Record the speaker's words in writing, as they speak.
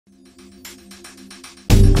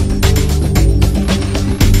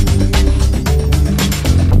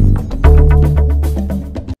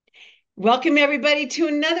Welcome, everybody, to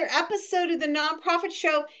another episode of the Nonprofit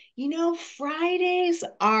Show. Fridays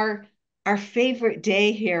are our favorite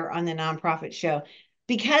day here on the Nonprofit Show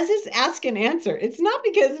because it's Ask and Answer. It's not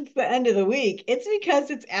because it's the end of the week, it's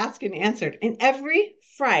because it's Ask and Answered. And every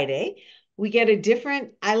Friday, we get a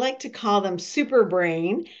different, I like to call them super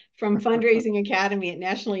brain from Fundraising Academy at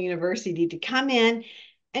National University to come in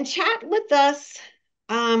and chat with us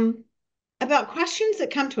about questions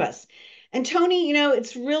that come to us. And Tony,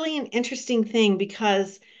 it's really an interesting thing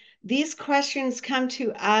because these questions come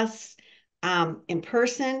to us in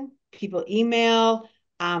person. People email,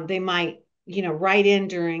 they might, write in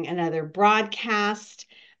during another broadcast.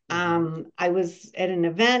 I was at an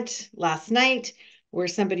event last night where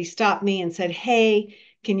somebody stopped me and said, "Hey,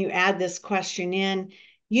 can you add this question in?"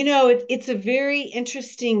 It's a very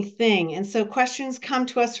interesting thing. And so questions come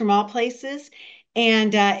to us from all places.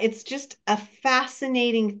 And it's just a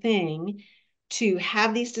fascinating thing to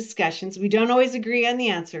have these discussions. We don't always agree on the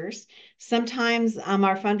answers. Sometimes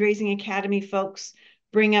our Fundraising Academy folks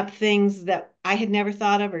bring up things that I had never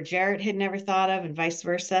thought of or Jarrett had never thought of, and vice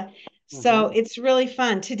versa. So it's really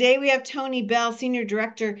fun. Today we have Tony Beall, Senior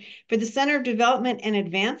Director for the Center of Development and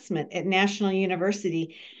Advancement at National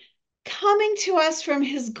University, coming to us from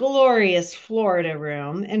his glorious Florida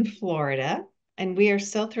room in Florida. And we are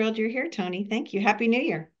so thrilled you're here, Tony. Thank you. Happy New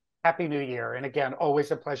Year. Happy New Year. And again, always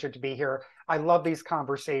a pleasure to be here. I love these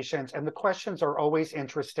conversations, and the questions are always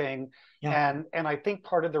interesting. Yeah. And I think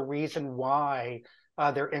part of the reason why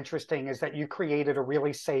they're interesting is that you created a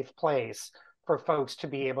really safe place for folks to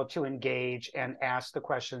be able to engage and ask the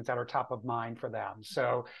questions that are top of mind for them.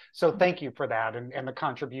 So thank you for that, and the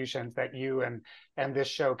contributions that you and this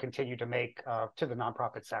show continue to make to the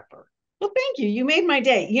nonprofit sector. Well, thank you. You made my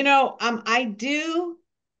day. I do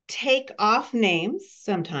take off names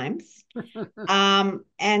sometimes,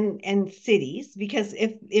 and cities, because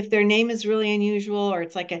if their name is really unusual or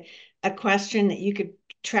it's like a question that you could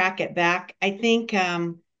track it back, I think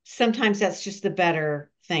sometimes that's just the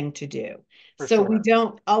better thing to do. For So we sure.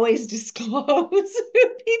 don't always disclose who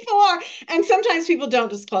people are, and sometimes people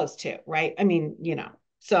don't disclose too, right? I mean,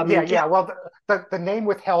 so I Yeah, mean, yeah. Well, the name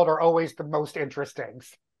withheld are always the most interesting.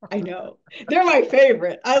 I know. They're my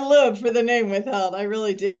favorite. I live for the name withheld. I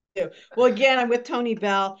really do. Well, again, I'm with Tony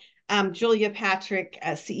Beall, Julia Patrick,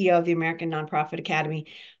 CEO of the American Nonprofit Academy.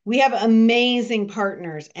 We have amazing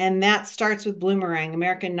partners, and that starts with Bloomerang,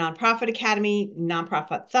 American Nonprofit Academy,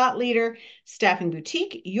 Nonprofit Thought Leader, Staffing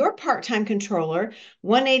Boutique, Your Part-Time Controller,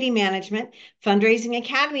 180 Management, Fundraising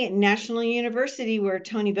Academy at National University, where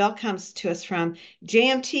Tony Beall comes to us from,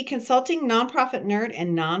 JMT Consulting, Nonprofit Nerd,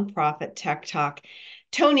 and Nonprofit Tech Talk.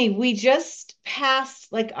 Tony, we just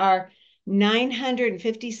passed like our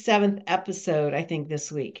 957th episode, I think,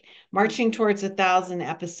 this week, marching towards 1,000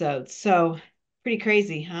 episodes. So pretty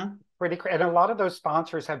crazy, huh? Pretty, and a lot of those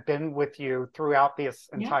sponsors have been with you throughout this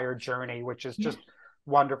Yeah, entire journey, which is yeah, just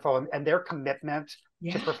wonderful. And their commitment to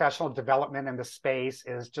yeah, professional development in the space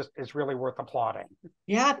is really worth applauding.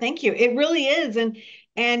 yeah. Thank you. It really is, and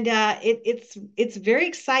it's very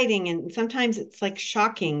exciting, and sometimes it's like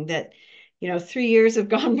shocking that 3 years have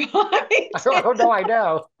gone by. Oh no, I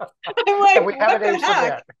know. I'm And like, we what haven't the aged a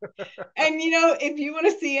heck? bit. And if you want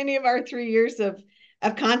to see any of our 3 years of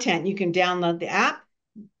content, you can download the app,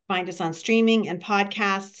 find us on streaming and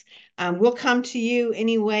podcasts. We'll come to you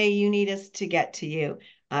any way you need us to get to you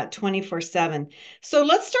 24/7. So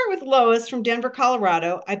let's start with Lois from Denver,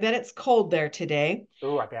 Colorado. I bet it's cold there today.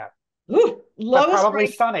 Ooh, I bet. Ooh, But Lois probably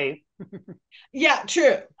writes, sunny. yeah,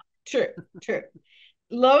 true, true, true.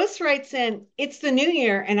 Lois writes in, it's the new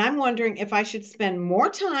year, and I'm wondering if I should spend more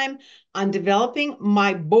time on developing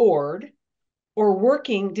my board or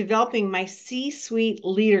developing my C-suite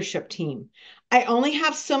leadership team. I only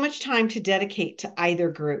have so much time to dedicate to either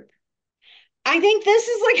group. I think this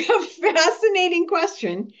is like a fascinating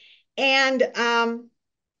question. And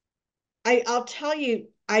I'll tell you,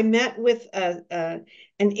 I met with an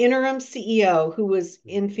interim CEO who was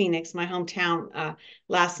in Phoenix, my hometown,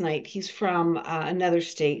 last night. He's from another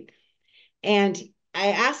state. And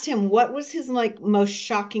I asked him what was his like most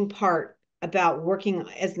shocking part about working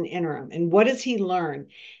as an interim and what does he learn?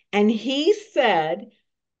 And he said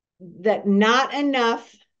that not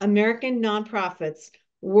enough American nonprofits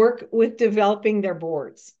work with developing their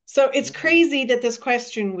boards. So it's Mm. crazy that this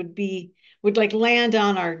question would like land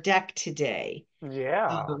on our deck today.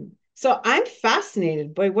 Yeah. So I'm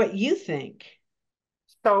fascinated by what you think.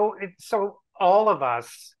 So all of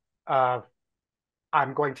us, uh,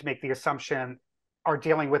 I'm going to make the assumption, are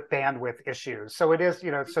dealing with bandwidth issues. So it is,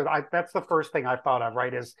 that's the first thing I thought of,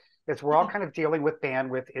 right? Is we're all kind of dealing with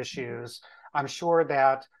bandwidth issues. I'm sure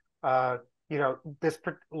that this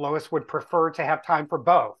Lois would prefer to have time for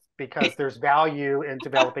both because there's value in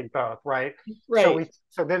developing both, right? Right.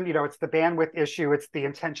 So then, it's the bandwidth issue, it's the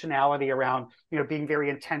intentionality around, being very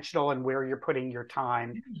intentional in where you're putting your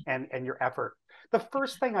time and your effort. The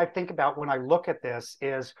first thing I think about when I look at this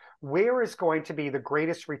is where is going to be the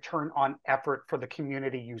greatest return on effort for the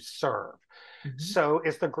community you serve? Mm-hmm. So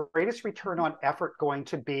is the greatest return on effort going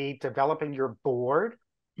to be developing your board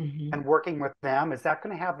Mm-hmm. and working with them? Is that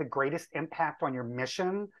going to have the greatest impact on your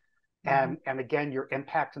mission Mm-hmm. and again your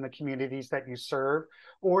impact in the communities that you serve?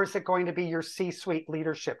 Or is it going to be your C-suite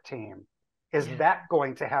leadership team? Is Yeah. that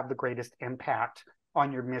going to have the greatest impact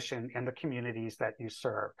on your mission and the communities that you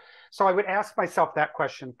serve? So I would ask myself that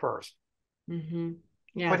question first. Mm-hmm.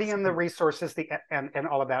 Putting Yes. in the resources, and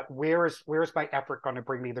all of that, where's my effort going to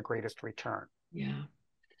bring me the greatest return? Yeah.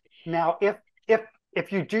 Now,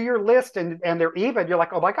 if you do your list and they're even, you're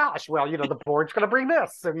like, oh my gosh, well, the board's going to bring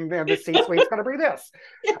this, and the C-suite's going to bring this.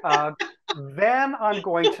 Uh, then I'm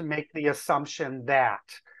going to make the assumption that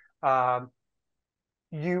uh,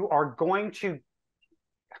 you are going to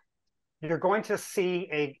you're going to see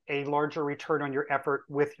a larger return on your effort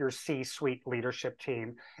with your C-suite leadership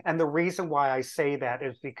team. And the reason why I say that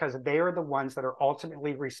is because they are the ones that are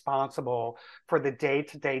ultimately responsible for the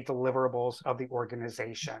day-to-day deliverables of the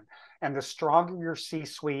organization. And the stronger your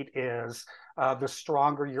C-suite is, the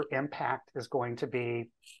stronger your impact is going to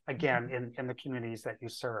be, again, in the communities that you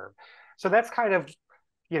serve. So that's kind of,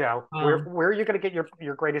 Wow. where you're going to get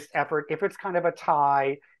your greatest effort. If it's kind of a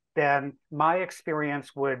tie, then my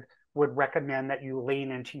experience would recommend that you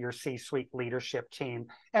lean into your C-suite leadership team.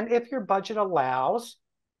 And if your budget allows,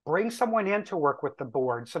 bring someone in to work with the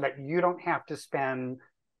board so that you don't have to spend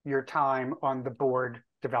your time on the board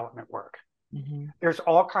development work. Mm-hmm. There's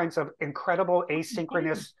all kinds of incredible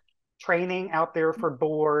asynchronous training out there for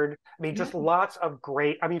board. I mean, Yeah. just lots of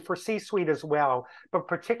great, I mean, for C-suite as well, but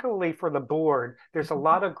particularly for the board, there's a Mm-hmm.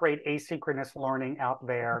 lot of great asynchronous learning out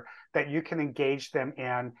there that you can engage them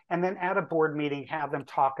in. And then at a board meeting, have them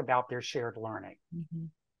talk about their shared learning. Mm-hmm.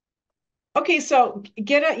 Okay, so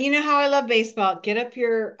get up. You know how I love baseball. Get up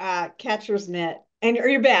your catcher's mitt and or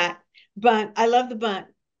your bat bunt. I love the bunt.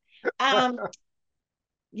 Um,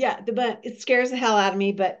 yeah, the bunt. It scares the hell out of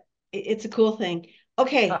me, but it's a cool thing.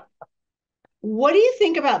 Okay, what do you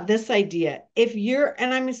think about this idea? If you're,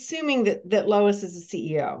 and I'm assuming that Lois is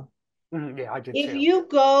the CEO. Yeah, I did If too. you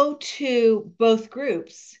go to both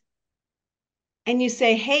groups and you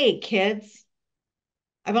say, "Hey, kids,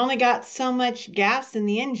 I've only got so much gas in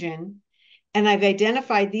the engine, and I've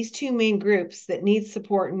identified these two main groups that need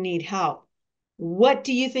support and need help. What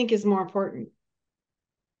do you think is more important?"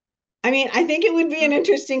 I mean, I think it would be an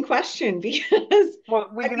interesting question because Well,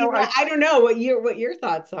 I mean, I don't know what your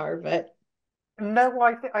thoughts are, but no,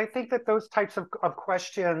 I think that those types of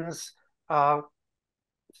questions uh,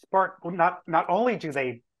 spark not only do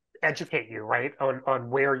they educate you right on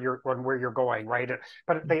where you're going right,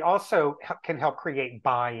 but they also can help create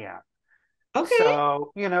buy-in. okay,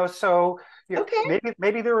 So okay,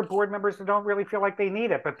 maybe there are board members that don't really feel like they need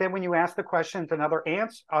it, but then when you ask the questions and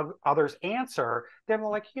others answer, then we're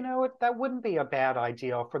like, that wouldn't be a bad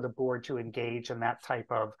idea for the board to engage in that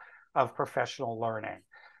type of professional learning.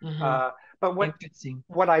 uh-huh. Uh, but Interesting.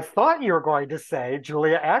 what I thought you were going to say,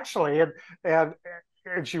 Julia, actually, and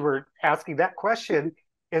as you were asking that question,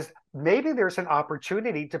 is maybe there's an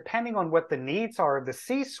opportunity, depending on what the needs are of the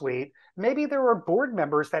C-suite. Maybe there are board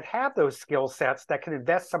members that have those skill sets that can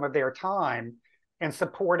invest some of their time in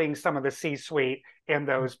supporting some of the C-suite in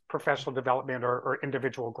those professional development or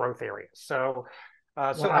individual growth areas. So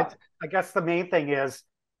Wow. I guess the main thing is,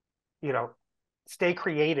 you know, stay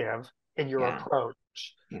creative in your Yeah. approach,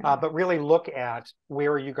 Yeah. but really look at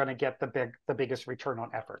where are you going to get the biggest return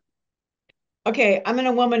on effort. Okay, I'm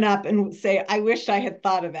gonna woman up and say I wish I had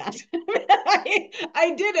thought of that.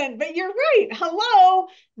 I didn't, but you're right. Hello.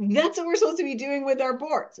 That's what we're supposed to be doing with our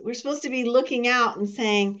boards. We're supposed to be looking out and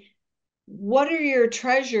saying, what are your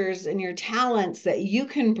treasures and your talents that you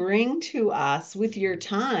can bring to us with your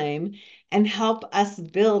time and help us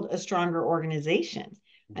build a stronger organization?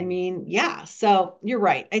 I Mm-hmm. mean, yeah, so you're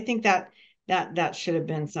right. I think that should have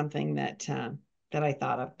been something that I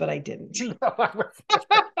thought of, but I didn't.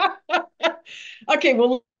 Okay,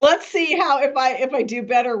 well, let's see how if I do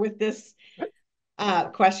better with this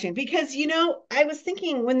question because I was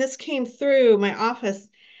thinking when this came through my office,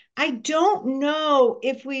 I don't know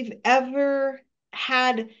if we've ever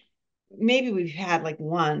had, maybe we've had like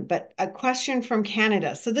one, but a question from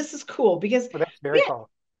Canada. So this is cool because Well, that's very yeah, cool.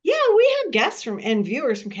 yeah, we have guests from and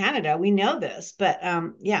viewers from Canada. We know this, but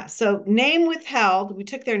yeah. So name withheld. We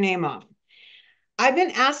took their name off. I've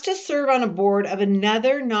been asked to serve on a board of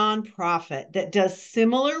another nonprofit that does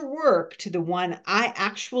similar work to the one I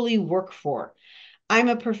actually work for. I'm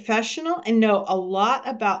a professional and know a lot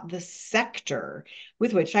about the sector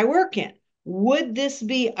with which I work in. Would this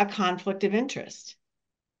be a conflict of interest?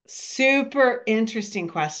 Super interesting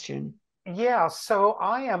question. Yeah, so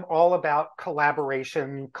I am all about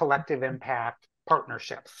collaboration, collective impact,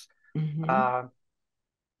 partnerships. Hmm. Uh,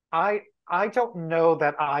 I don't know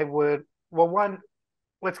that I would. Well, one,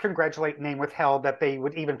 let's congratulate Name Withheld that they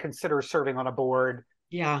would even consider serving on a board,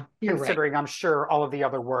 Yeah, you're right. considering I'm sure all of the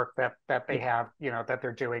other work that they Yeah. have, that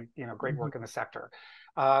they're doing, great Hmm. work in the sector.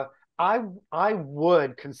 Uh, I I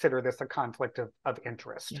would consider this a conflict of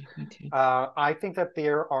interest. Yeah, me too. I think that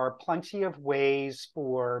there are plenty of ways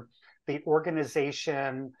for the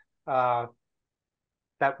organization uh,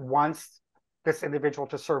 that wants this individual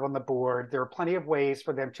to serve on the board. There are plenty of ways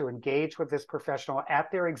for them to engage with this professional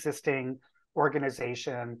at their existing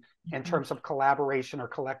organization in Hmm. terms of collaboration or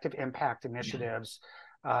collective impact Yeah. initiatives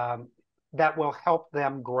um, that will help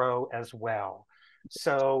them grow as well.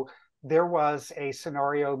 So there was a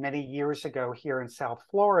scenario many years ago here in South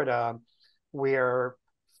Florida where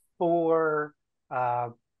four uh,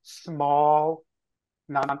 small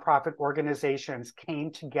nonprofit organizations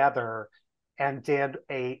came together and did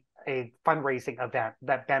a fundraising event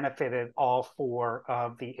that benefited all four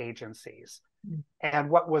of the agencies.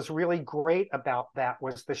 And what was really great about that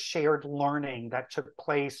was the shared learning that took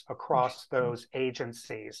place across those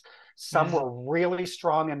agencies. Some Yeah. were really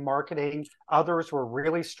strong in marketing, others were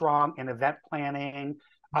really strong in event planning, Mhm.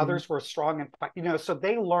 others were strong so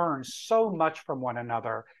they learned so much from one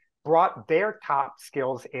another, brought their top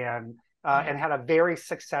skills in, Yeah. and had a very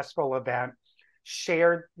successful event.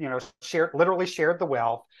 Literally shared the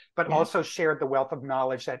wealth, but Yeah. also shared the wealth of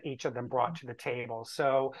knowledge that each of them brought to the table.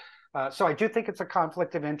 So I do think it's a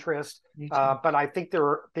conflict of interest, Me too. but I think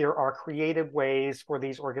there are creative ways for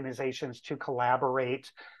these organizations to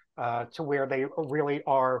collaborate to where they really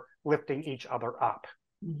are lifting each other up.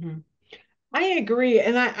 Hmm. I agree.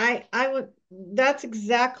 And I would, that's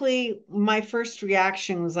exactly my first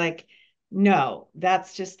reaction was like, no,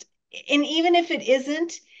 that's just, and even if it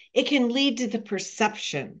isn't, it can lead to the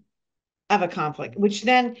perception of a conflict, which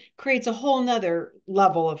then creates a whole nother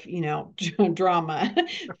level of, drama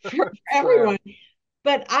for True. everyone.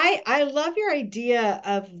 But I love your idea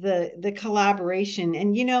of the collaboration,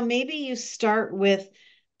 and maybe you start with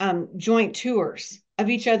joint tours of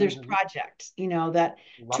each other's Mm-hmm. projects. That Love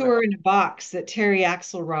it. tour in a box that Terry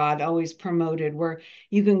Axelrod always promoted, where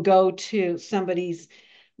you can go to somebody's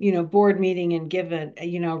board meeting and give a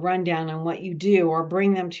rundown on what you do, or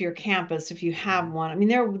bring them to your campus if you have Mm-hmm. one. I mean,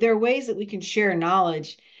 there are ways that we can share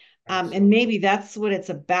knowledge, and Absolutely. maybe that's what it's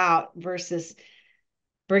about versus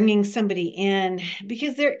bringing somebody in,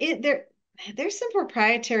 because there's some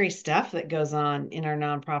proprietary stuff that goes on in our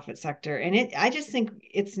nonprofit sector, and I just think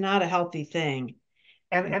it's not a healthy thing.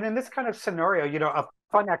 And in this kind of scenario, a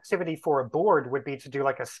fun activity for a board would be to do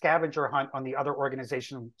like a scavenger hunt on the other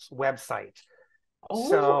organization's website. Oh,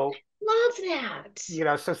 So love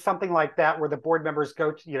that. so something like that where the board members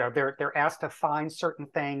go to, they're asked to find certain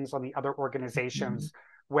things on the other Mhm. organization's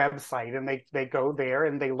website, and they go there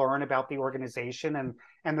and they learn about the organization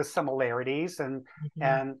and the similarities Mhm.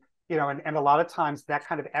 and and a lot of times that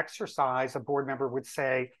kind of exercise, a board member would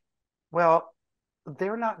say, well,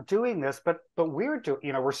 they're not doing this, but we're doing,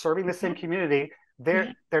 we're serving the same Yeah, community.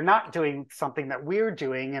 yeah. They're not doing something that we're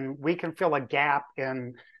doing, and we can fill a gap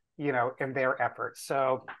in their efforts.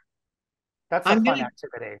 So that's a I'm fun gonna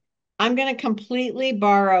activity. I'm going to completely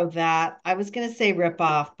borrow that. I was going to say rip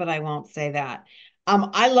off, but I won't say that.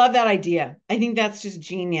 I love that idea. I think that's just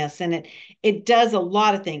genius, and it does a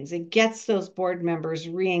lot of things. It gets those board members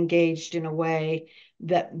re-engaged in a way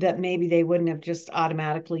that maybe they wouldn't have just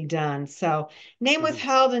automatically done. So, name Mhm.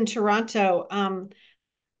 withheld in Toronto.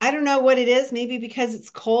 I don't know what it is. Maybe because it's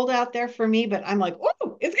cold out there for me, but I'm like,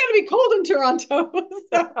 oh, it's going to be cold in Toronto.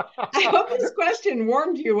 So, I hope this question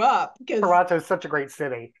warmed you up because Toronto is such a great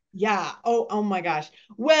city. yeah. Oh my gosh.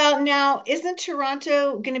 Well, now isn't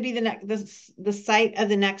Toronto going to be the site of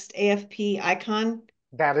the next AFP icon?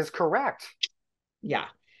 That is correct. Yeah. That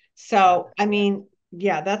So, is I correct. mean,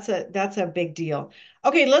 yeah, that's a big deal.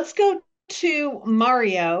 Okay, let's go to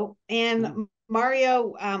Mario. Mm. And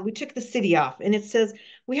Mario, we took the city off, and it says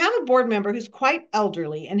we have a board member who's quite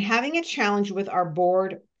elderly and having a challenge with our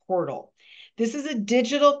board portal. This is a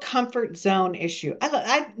digital comfort zone issue.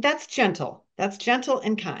 That's gentle. That's gentle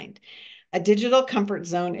and kind. A digital comfort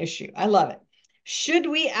zone issue. I love it. Should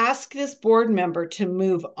we ask this board member to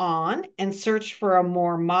move on and search for a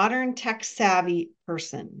more modern tech savvy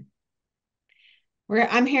person?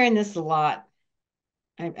 I'm hearing this a lot.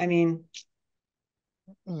 I mean,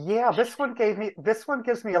 Yeah, this one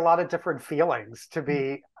gives me a lot of different feelings, to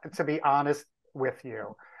be honest with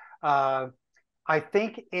you. Uh, I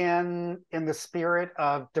think in the spirit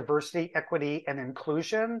of diversity, equity, and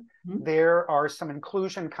inclusion, mhm, there are some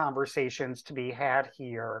inclusion conversations to be had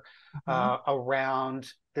here mhm.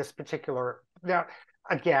 around this particular. Now,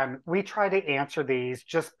 again, we try to answer these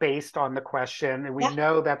just based on the question, and we Yeah,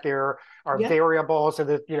 know that there are yeah, variables, and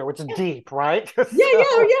that it's yeah, deep, right? yeah,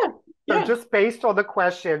 So, yeah, so yeah, just based on the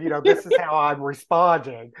question, this is how I'm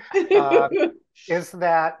responding. Uh, yeah. is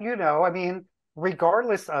that, I mean,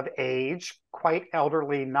 regardless of age, quite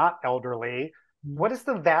elderly, not elderly, what is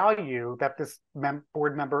the value that this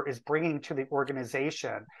board member is bringing to the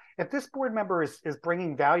organization? If this board member is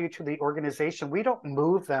bringing value to the organization, we don't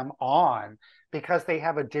move them on because they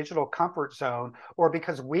have a digital comfort zone or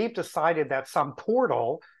because we've decided that some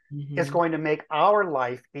portal is Mhm. going to make our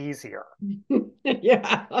life easier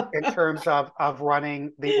Yeah. in terms of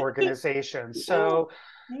running the organization. Yeah. So,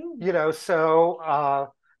 Yeah.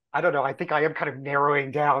 I don't know. I think I am kind of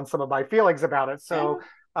narrowing down some of my feelings about it. So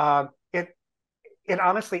Yeah. uh, it it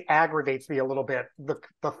honestly aggravates me a little bit,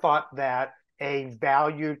 the thought that a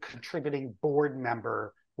valued contributing board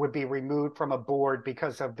member would be removed from a board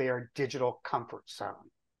because of their digital comfort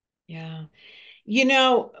zone. Yeah.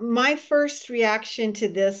 My first reaction to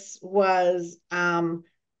this was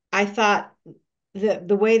I thought that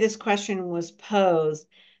the way this question was posed,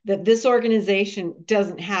 that this organization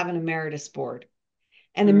doesn't have an emeritus board.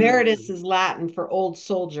 And emeritus Mm, is Latin for old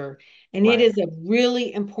soldier. And it right. is a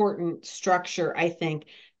really important structure, I think,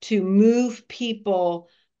 to move people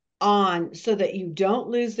on so that you don't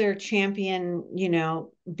lose their champion,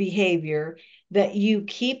 behavior, that you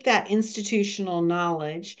keep that institutional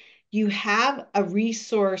knowledge, you have a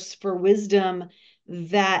resource for wisdom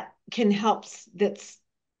that can help that's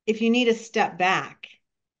if you need a step back,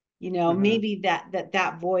 Hmm. maybe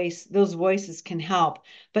that voice, those voices can help.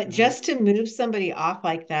 But Hmm. just to move somebody off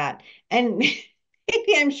like that, and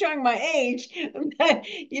maybe I'm showing my age, but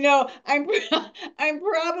I'm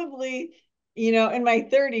probably, in my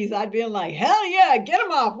 30s, I'd been like, hell yeah, get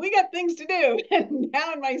them off. We got things to do. And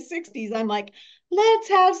now in my 60s, I'm like, let's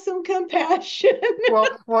have some compassion.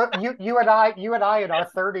 Well, you and I in our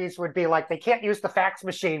 30s would be like, they can't use the fax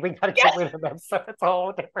machine. We got to get Yes, rid of them. So it's a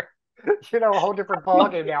whole different, a whole different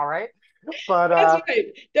ballgame now, right? But that's right.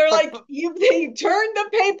 They're but, like, but they turned the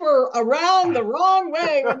paper around the wrong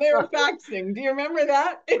way when they were faxing. Do you remember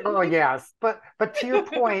that? oh yes, but to your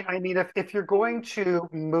point, I mean, if you're going to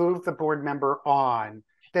move the board member on,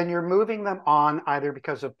 then you're moving them on either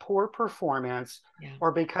because of poor performance Yeah.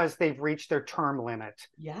 or because they've reached their term limit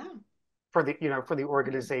Yeah. for the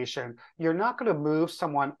organization. You're not going to move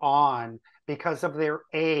someone on because of their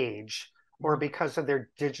age or Mhm. because of their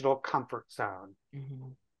digital comfort zone.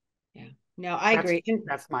 Mhm. Yeah. No, I That's agree. And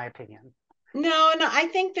that's my opinion. no, I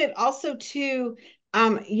think that also too,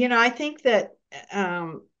 I think that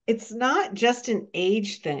it's not just an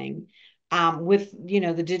age thing with,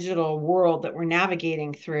 the digital world that we're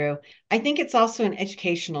navigating through. I think it's also an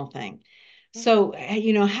educational thing. Of So,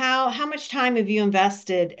 how much time have you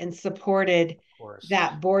invested and supported course.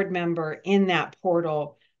 that board member in that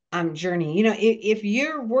portal journey? If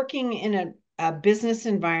you're working in a business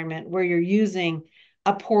environment where you're using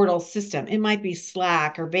a portal system. It might be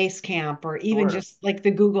Slack or Basecamp or even Sure. just like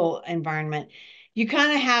the Google environment. You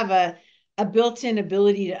kind of have a built-in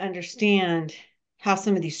ability to understand how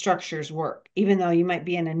some of these structures work, even though you might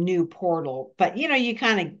be in a new portal, but you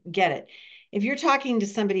kind of get it. If you're talking to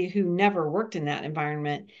somebody who never worked in that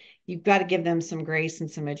environment, you've got to give them some grace and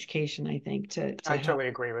some education, I think, to I help. totally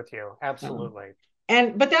agree with you. Um, Absolutely.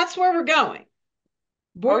 but that's where we're going. Oh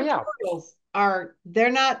Board yeah. portals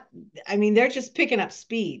they're not, I mean, they're just picking up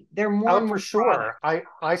speed. They're more Oh, and for more product. sure.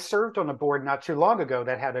 I served on a board not too long ago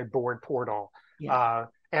that had a board portal. Yeah.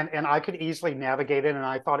 And I could easily navigate it and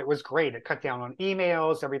I thought it was great. It cut down on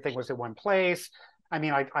emails, everything was in one place. I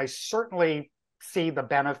mean, I certainly see the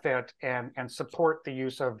benefit and support the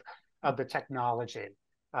use of the technology.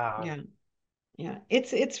 Uh, Yeah. Yeah.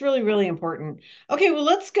 It's really, really important. Okay, well,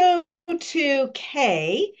 let's go to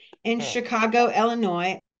Kay in okay. Chicago,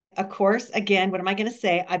 Illinois. Of course, again, what am I going to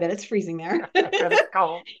say? I bet it's freezing there. I bet it's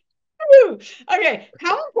called. Okay,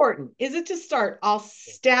 how important is it to start all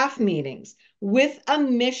staff meetings with a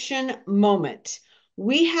mission moment?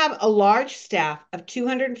 We have a large staff of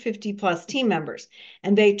 250 plus team members,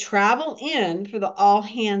 and they travel in for the all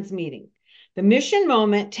hands meeting. The mission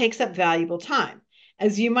moment takes up valuable time.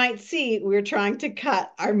 As you might see, we're trying to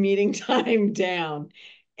cut our meeting time down.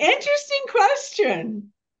 Interesting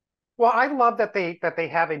question. Well, I love that they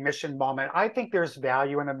have a mission moment. I think there's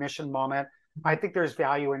value in a mission moment. I think there's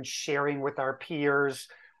value in sharing with our peers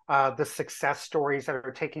the success stories that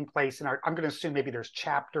are taking place in our. I'm going to assume maybe there's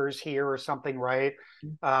chapters here or something, right?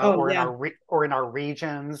 Oh Or in yeah. our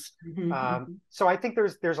regions. Hmm. So I think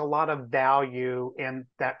there's a lot of value in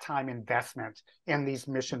that time investment in these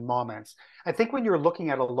mission moments. I think when you're looking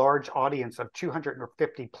at a large audience of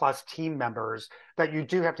 250 plus team members, that you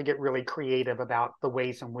do have to get really creative about the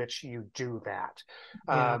ways in which you do that.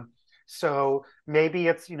 Yeah. So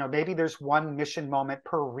maybe maybe there's one mission moment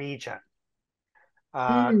per region.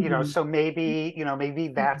 Hmm. So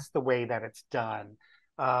maybe that's the way that it's done.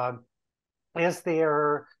 Um, is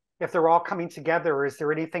there, if they're all coming together, is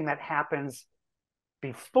there anything that happens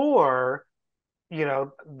before,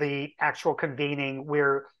 the actual convening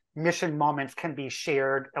where mission moments can be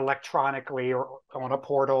shared electronically or on a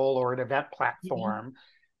portal or an event Yeah. platform?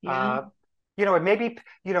 Yeah. Uh,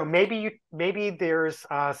 and maybe there's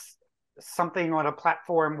something on a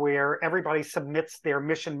platform where everybody submits their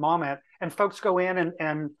mission moment and folks go in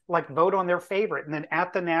and like vote on their favorite. And then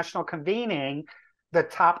at the national convening, the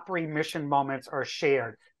top three mission moments are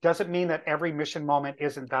shared. Doesn't mean that every mission moment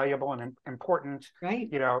isn't valuable and important, Right.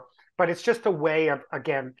 but it's just a way of,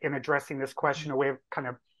 again, in addressing this question, a way of kind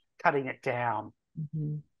of cutting it down.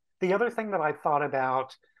 Hmm. The other thing that I thought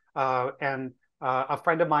about, and a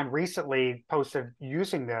friend of mine recently posted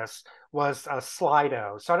using this, was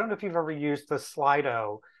Slido. So I don't know if you've ever used the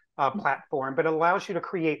Slido platform, but it allows you to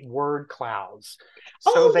create word clouds.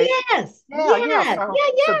 So Oh they, yes. yeah. Yes. So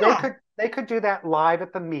Yeah. Yeah. they could do that live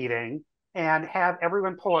at the meeting and have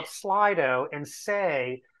everyone pull up Slido and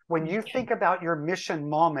say, when you Yeah. think about your mission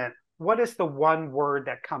moment, what is the one word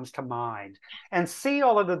that comes to mind? And see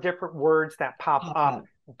all of the different words that pop Pop up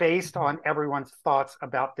up. based on everyone's thoughts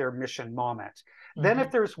about their mission moment. Then, if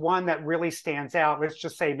Hmm. there's one that really stands out, let's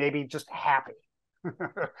just say maybe just happy.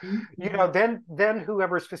 Hmm. Then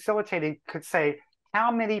whoever's facilitating could say,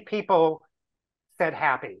 how many people said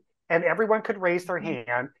happy? And everyone could raise their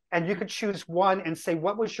hand, and you could choose one and say,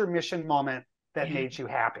 what was your mission moment that Yeah. made you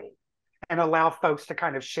happy? And allow folks to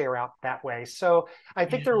kind of share out that way. So I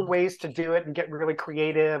think there are Yeah. ways to do it and get really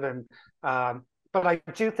creative. And but I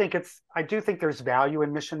do think there's value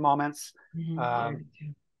in mission moments. I Um,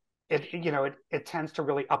 do too. it tends to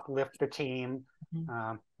really uplift the team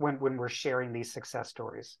Mhm. when we're sharing these success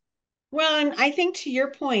stories. Well, and I think to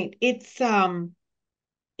your point, it's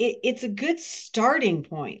a good starting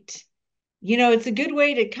point. It's a good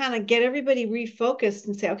way to kind of get everybody refocused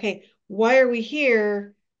and say, okay, why are we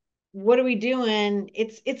here? What are we doing?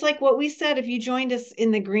 It's like what we said if you joined us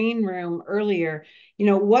in the green room earlier,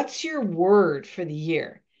 what's your word for the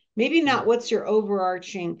year? Maybe not Mm. what's your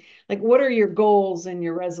overarching, like what are your goals and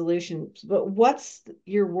your resolutions, but what's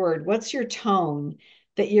your word? What's your tone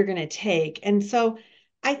that you're going to take? And so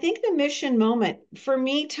I think the mission moment for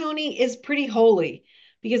me, Tony, is pretty holy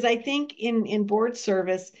because I think in board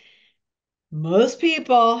service, most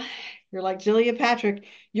people, you're like Julia Patrick,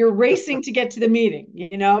 you're racing to get to the meeting,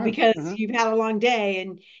 because Mm-hmm. you've had a long day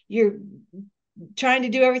and you're trying to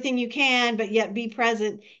do everything you can, but yet be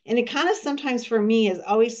present. And it kind of sometimes for me has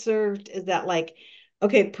always served as that, like,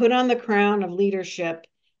 okay, put on the crown of leadership.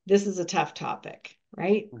 This is a tough topic,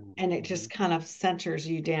 right? And it Mm-hmm. just kind of centers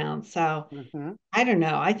you down. So Mm-hmm. I don't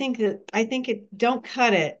know. I think it don't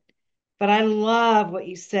cut it, but I love what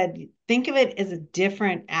you said. Think of it as a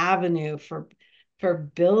different avenue for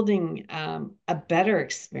building a better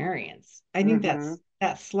experience. I think Mm-hmm.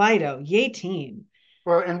 that's Slido. Yay team.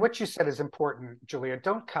 Well, and what you said is important, Julia.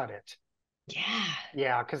 Don't cut it. Yeah.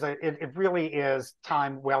 Yeah, because it really is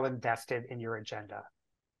time well invested in your agenda.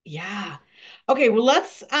 Yeah. Okay, well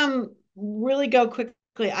let's really go quickly.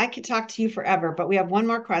 I could talk to you forever, but we have one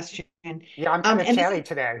more question. Yeah, I'm kind of And this is chatty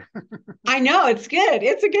today. I know it's good.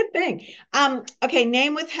 It's a good thing. Okay,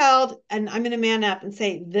 name withheld, and I'm going to man up and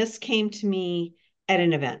say this came to me at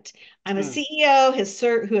an event. I'm a Mm,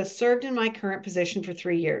 CEO who has served in my current position for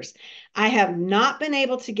 3 years. I have not been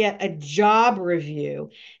able to get a job review,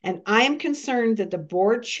 and I am concerned that the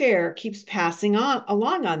board chair keeps passing on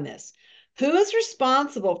along on this. Who is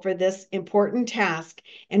responsible for this important task,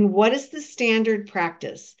 and what is the standard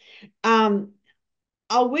practice? Um,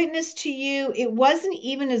 I'll witness to you, it wasn't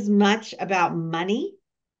even as much about money.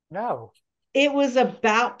 no, It was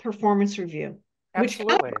about performance review, which kind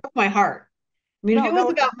of absolutely. broke my heart. I mean, if No, it was no.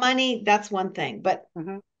 about money, that's one thing, but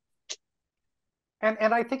Mhm.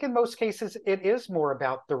 And I think in most cases it is more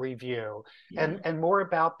about the review yeah. and more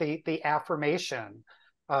about the affirmation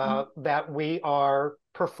that we are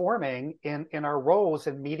performing in our roles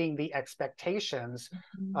and meeting the expectations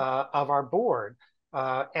Mhm. of our board.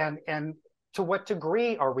 And to what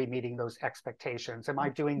degree are we meeting those expectations? Am I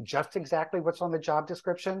doing just exactly what's on the job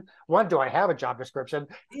description? One, do I have a job description?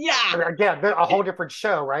 Yeah. Again, a whole different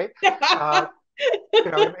show, right? Uh, you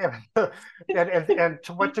know, and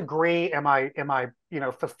to what degree am I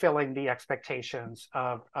fulfilling the expectations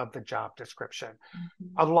of the job description?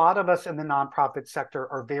 A lot of us in the nonprofit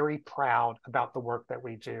sector are very proud about the work that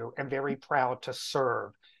we do and very proud to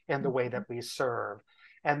serve in the way that we serve.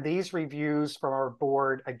 And these reviews from our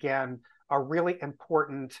board, again, are really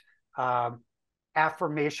important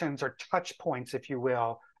affirmations or touch points, if you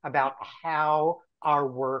will, about how our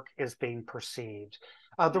work is being perceived.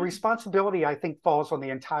 The responsibility, I think, falls on the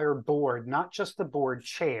entire board, not just the board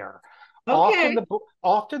chair. Okay.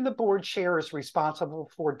 Often the board chair is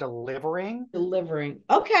responsible for delivering Delivering.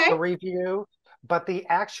 the Okay. review, but the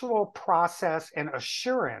actual process and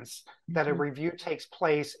assurance that a Mhm. review takes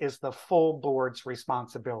place is the full board's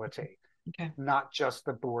responsibility, Okay. not just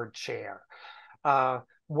the board chair.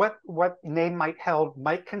 What Name Withheld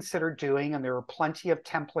might consider doing, and there are plenty of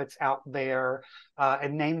templates out there.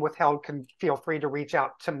 And Name Withheld can feel free to reach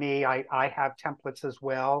out to me. I have templates as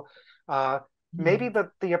well. Maybe Mhm.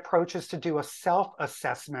 the approach is to do a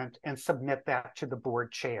self-assessment and submit that to the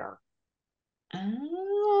board chair.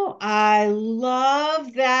 Oh, I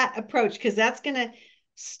love that approach because that's going to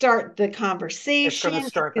start the It's going to conversation. It's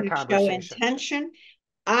start the going to show conversation. intention.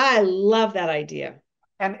 I love that idea.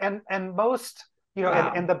 And most, and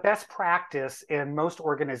Wow. the best practice in most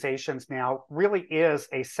organizations now really is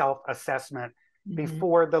a self-assessment Hmm.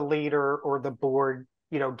 before the leader or the board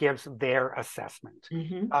gives their assessment.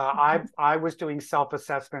 Hmm. I was doing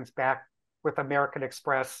self-assessments back with American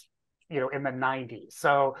Express in the 90s,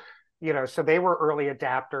 so they were early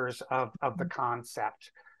adapters of the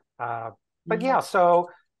concept. But Hmm. yeah, so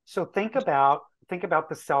think about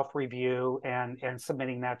the self-review and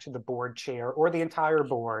submitting that to the board chair or the entire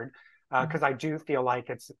board, because I do feel like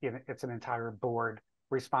it's an entire board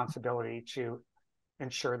responsibility to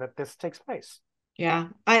ensure that this takes place. Yeah,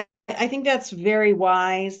 I think that's very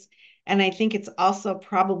wise. And I think it's also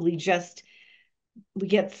probably just we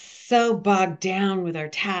get so bogged down with our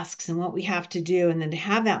tasks and what we have to do. And then to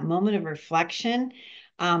have that moment of reflection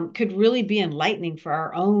could really be enlightening for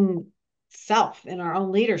our own self and our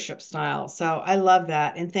own leadership style. So I love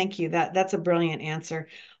that. And thank you. That's a brilliant answer.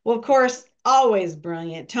 Well, of course, always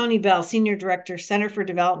brilliant. Tony Beall, Senior Director, Center for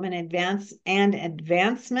Development Advance and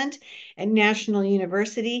Advancement at National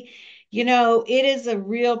University. It is a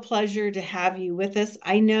real pleasure to have you with us.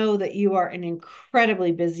 I know that you are an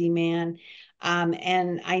incredibly busy man.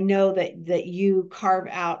 And I know that you carve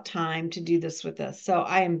out time to do this with us. So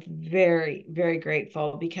I am very, very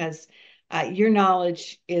grateful because your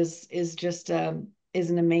knowledge is just is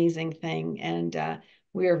an amazing thing, and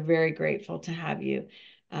we are very grateful to have you.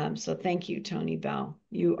 So thank you, Tony Bell.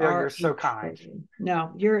 You You're are a so kind. treasure.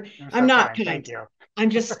 No, you're. You're I'm so not kind. Thank kind. you. I'm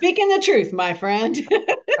just speaking the truth, my friend.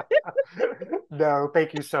 No,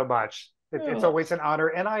 thank you so much. It's Oh. always an honor.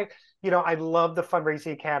 And I love the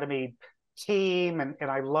Fundraising Academy team, and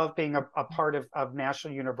I love being a part of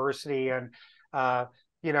National University. And,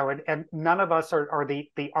 and none of us are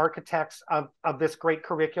the architects of this great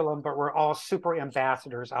curriculum, but we're all super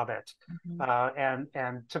ambassadors of it. Mhm.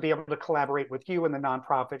 And to be able to collaborate with you in the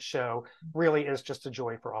nonprofit show really is just a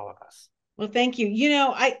joy for all of us. Well, thank you.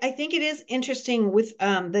 I think it is interesting with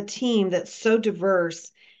the team that's so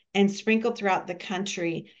diverse and sprinkled throughout the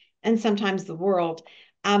country and sometimes the world.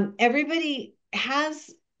 Everybody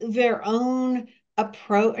has their own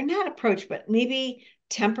approach, or not approach, but maybe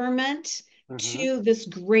temperament Mm-hmm. to this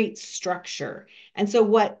great structure. And so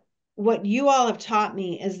what you all have taught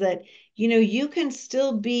me is that, you can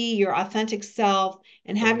still be your authentic self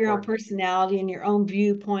and So have your own important. personality and your own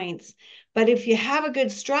viewpoints, but if you have a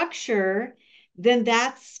good structure, then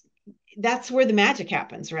that's where the magic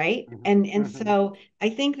happens, right? Mm-hmm. And Mm-hmm. so I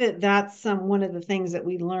think that that's one of the things that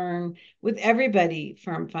we learn with everybody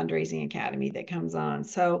from Fundraising Academy that comes on.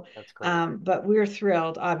 So, That's great. but we're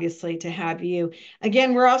thrilled, obviously, to have you.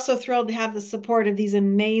 Again, we're also thrilled to have the support of these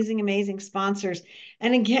amazing, amazing sponsors.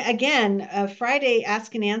 And again, Friday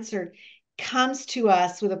Ask and Answer comes to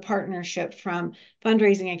us with a partnership from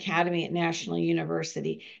Fundraising Academy at National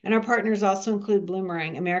University. And our partners also include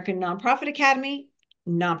Bloomerang, American Nonprofit Academy,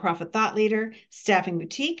 Nonprofit Thought Leader, Staffing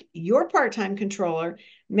Boutique, Your Part-Time Controller,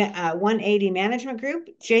 180 Management Group,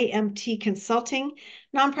 JMT Consulting,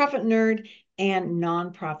 Nonprofit Nerd, and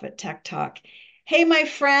Nonprofit Tech Talk. Hey, my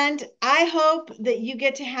friend, I hope that you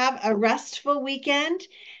get to have a restful weekend,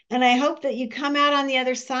 and I hope that you come out on the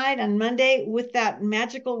other side on Monday with that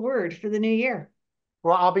magical word for the new year.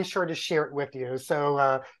 Well, I'll be sure to share it with you.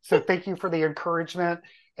 So thank you for the encouragement,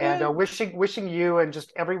 and wishing you and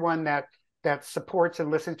just everyone that that supports and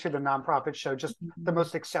listens to the Nonprofit Show. Just the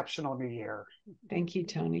most exceptional new year. Thank you,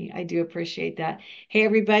 Tony. I do appreciate that. Hey,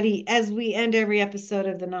 everybody, as we end every episode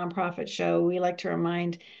of the Nonprofit Show, we like to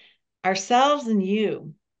remind ourselves and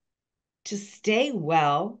you to stay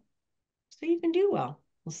well so you can do well.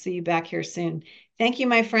 We'll see you back here soon. Thank you,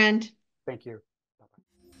 my friend. Thank you.